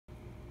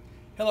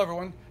Hello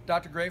everyone,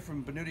 Dr. Gray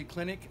from Benuti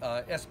Clinic,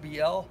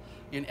 SBL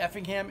in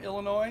Effingham,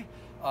 Illinois.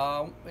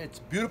 It's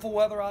beautiful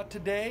weather out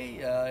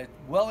today,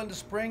 well into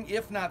spring,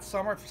 if not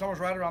summer. Summer's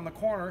right around the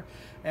corner.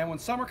 And when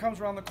summer comes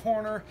around the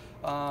corner,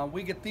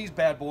 we get these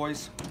bad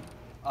boys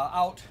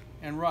out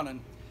and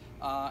running.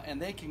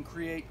 And they can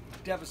create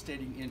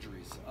devastating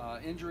injuries.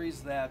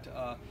 Injuries that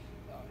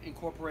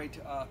incorporate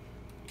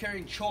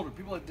carrying children.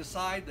 People that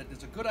decide that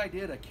it's a good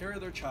idea to carry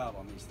their child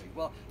on these things.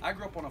 Well, I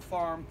grew up on a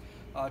farm,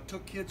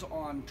 took kids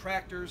on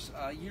tractors.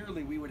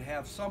 Yearly we would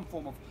have some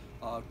form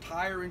of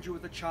tire injury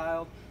with a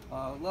child,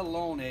 let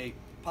alone a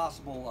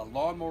possible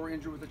lawnmower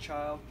injury with a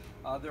child.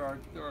 There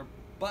are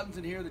buttons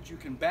in here that you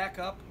can back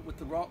up with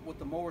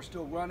the mower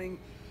still running.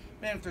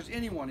 Man, if there's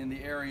anyone in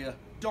the area,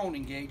 don't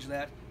engage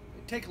that.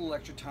 Take a little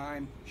extra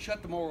time,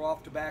 shut the mower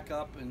off to back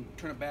up and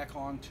turn it back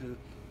on to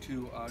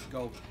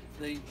go.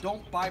 They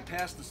don't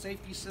bypass the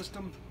safety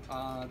system.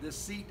 This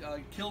seat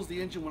kills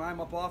the engine when I'm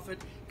up off it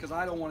because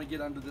I don't want to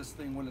get under this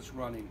thing when it's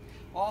running.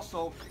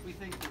 Also, we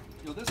think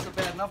that, this is a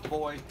bad enough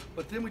boy,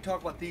 but then we talk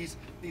about these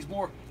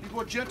more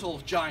gentle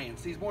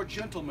giants, these more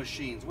gentle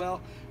machines. Well,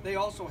 they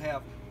also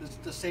have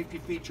the safety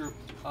feature,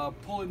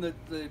 pulling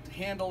the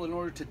handle in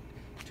order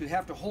to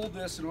have to hold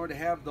this in order to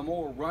have the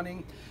mower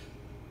running.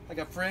 I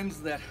got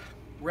friends that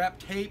wrap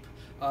tape,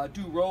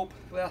 do rope.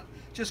 Well,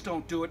 just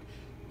don't do it,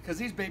 because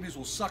these babies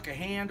will suck a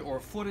hand or a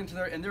foot into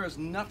there, and there is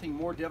nothing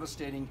more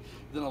devastating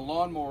than a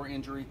lawnmower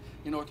injury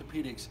in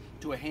orthopedics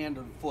to a hand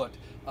or foot.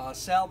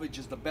 Salvage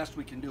is the best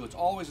we can do. It's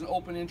always an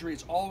open injury.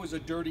 It's always a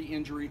dirty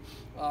injury.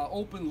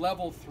 Open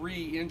level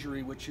 3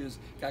 injury, which is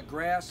got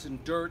grass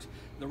and dirt,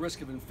 the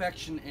risk of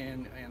infection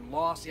and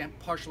loss, and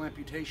partial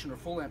amputation or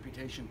full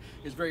amputation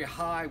is very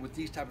high with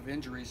these type of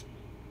injuries.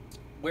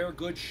 Wear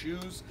good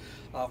shoes,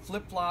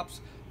 flip-flops.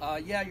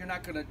 Yeah, you're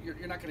not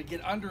gonna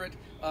get under it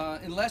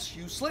unless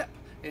you slip.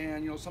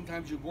 And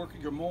sometimes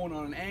you're mowing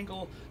on an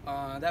angle,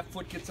 that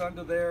foot gets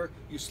under there,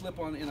 you slip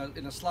on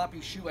in a sloppy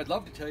shoe. I'd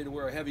love to tell you to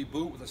wear a heavy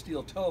boot with a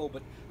steel toe,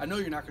 but I know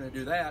you're not going to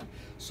do that.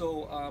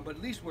 So, but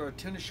at least wear a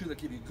tennis shoe that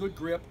give you good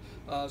grip,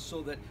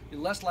 so that you're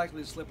less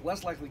likely to slip,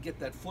 less likely to get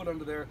that foot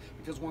under there.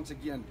 Because once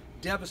again,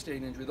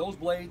 devastating injury. Those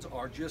blades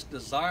are just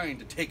designed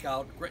to take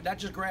out, not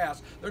just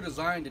grass, they're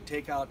designed to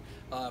take out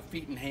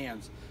feet and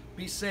hands.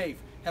 Be safe.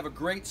 Have a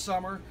great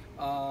summer.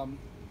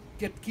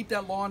 Keep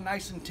that lawn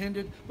nice and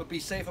tended, but be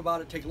safe about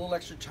it. Take a little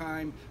extra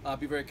time.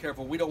 Be very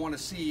careful. We don't want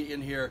to see you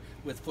in here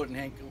with foot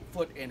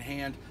and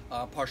hand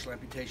partial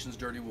amputations,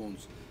 dirty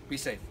wounds. Be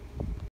safe.